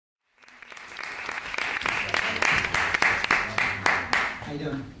How you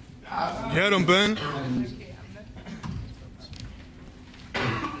doing? Get him, Ben. I'm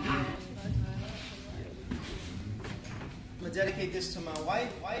gonna dedicate this to my wife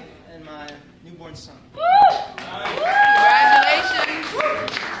and my newborn son. Congratulations.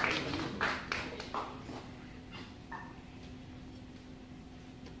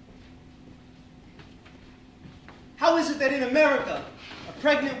 How is it that in America, a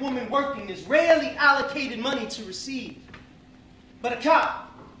pregnant woman working is rarely allocated money to receive? But a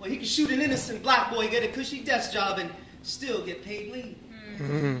cop, well, he can shoot an innocent black boy, get a cushy desk job, and still get paid leave.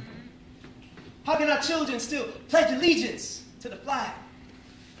 Mm-hmm. How can our children still pledge allegiance to the flag?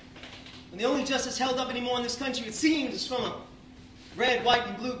 When the only justice held up anymore in this country, it seems, is from a red, white,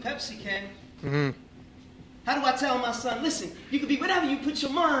 and blue Pepsi can. Mm-hmm. How do I tell my son, listen, you can be whatever you put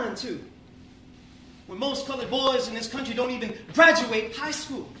your mind to? When most colored boys in this country don't even graduate high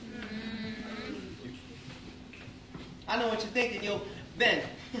school. I know what you're thinking, yo, Ben,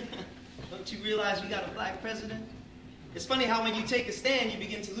 don't you realize we got a black president? It's funny how when you take a stand, you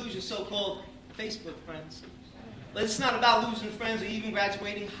begin to lose your so-called Facebook friends. But it's not about losing friends or even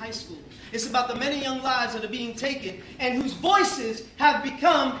graduating high school. It's about the many young lives that are being taken and whose voices have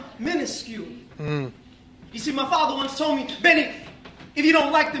become minuscule. Mm. You see, my father once told me, Benny, if you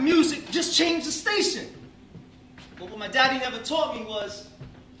don't like the music, just change the station. But what my daddy never taught me was,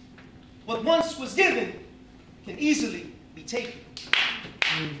 what once was given can easily be taken.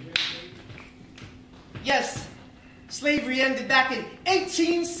 Yes, slavery ended back in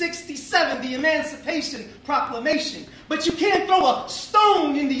 1867, the Emancipation Proclamation. But you can't throw a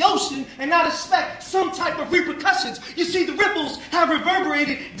stone in the ocean and not expect some type of repercussions. You see, the ripples have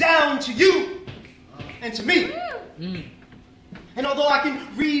reverberated down to you and to me. Mm. And although I can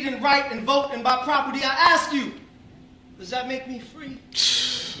read and write and vote and buy property, I ask you, does that make me free?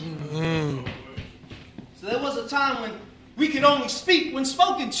 Mm. So there was a time when we could only speak when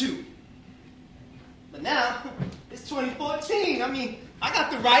spoken to. But now, it's 2014. I mean, I got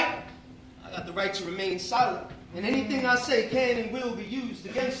the right to remain silent. And anything I say can and will be used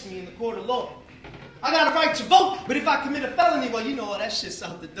against me in the court of law. I got a right to vote, but if I commit a felony, well, you know all that shit's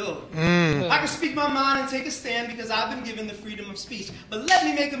out the door. I can speak my mind and take a stand because I've been given the freedom of speech. But let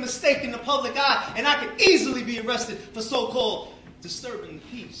me make a mistake in the public eye, and I can easily be arrested for so-called disturbing the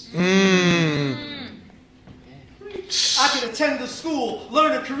peace. I can attend the school,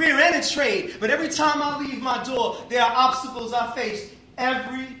 learn a career and a trade, but every time I leave my door, there are obstacles I face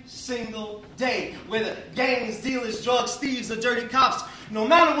every single day. Whether gangs, dealers, drugs, thieves, or dirty cops, no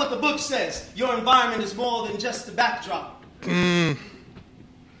matter what the book says, your environment is more than just a backdrop.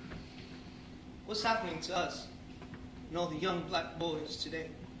 What's happening to us and all the young black boys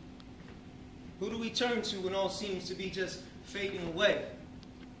today? Who do we turn to when all seems to be just fading away?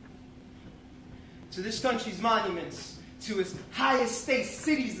 To this country's monuments, to its highest states,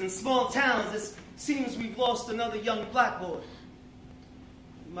 cities, and small towns, it seems we've lost another young black boy.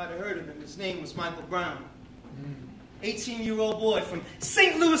 You might have heard of him. His name was Michael Brown. 18-year-old boy from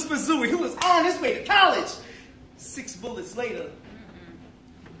St. Louis, Missouri, who was on his way to college. 6 bullets later,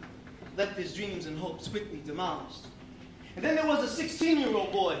 left his dreams and hopes quickly demolished. And then there was a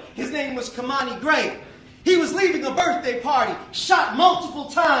 16-year-old boy. His name was Kamani Gray. He was leaving a birthday party, shot multiple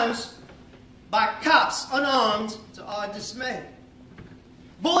times by cops, unarmed, to our dismay.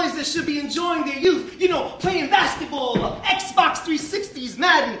 Boys that should be enjoying their youth, you know, playing basketball, Xbox 360s,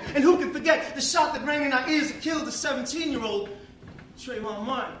 Madden, and who can forget the shot that rang in our ears and killed the 17-year-old Trayvon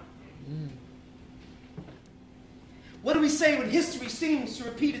Martin. What do we say when history seems to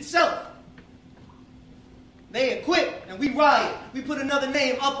repeat itself? They acquit and we riot. We put another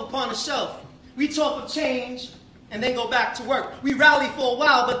name up upon a shelf. We talk of change and then go back to work. We rally for a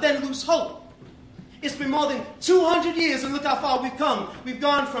while but then lose hope. It's been more than 200 years, and look how far we've come. We've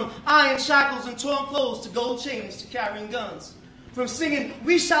gone from iron shackles and torn clothes to gold chains to carrying guns. From singing,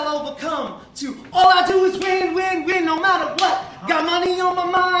 "We shall overcome," to "all I do is win, win, win, no matter what. Got money on my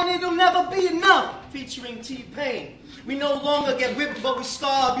mind, it'll never be enough," featuring T-Pain. We no longer get whipped, but we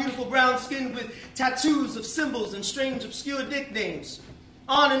scar our beautiful brown skin with tattoos of symbols and strange obscure nicknames.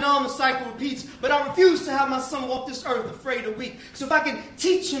 On and on the cycle repeats, but I refuse to have my son walk this earth afraid or weak. So if I can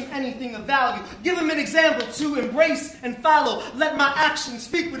teach him anything of value, give him an example to embrace and follow, let my actions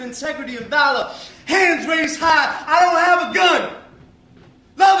speak with integrity and valor. Hands raised high, I don't have a gun.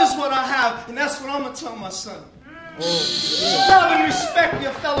 Love is what I have, and that's what I'm going to tell my son. Love and respect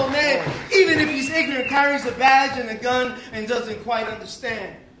your fellow man, even if he's ignorant, carries a badge and a gun, and doesn't quite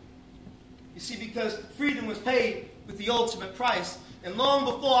understand. You see, because freedom was paid with the ultimate price. And long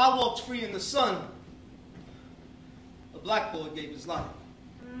before I walked free in the sun, a black boy gave his life.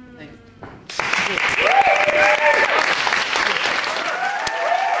 Thank you.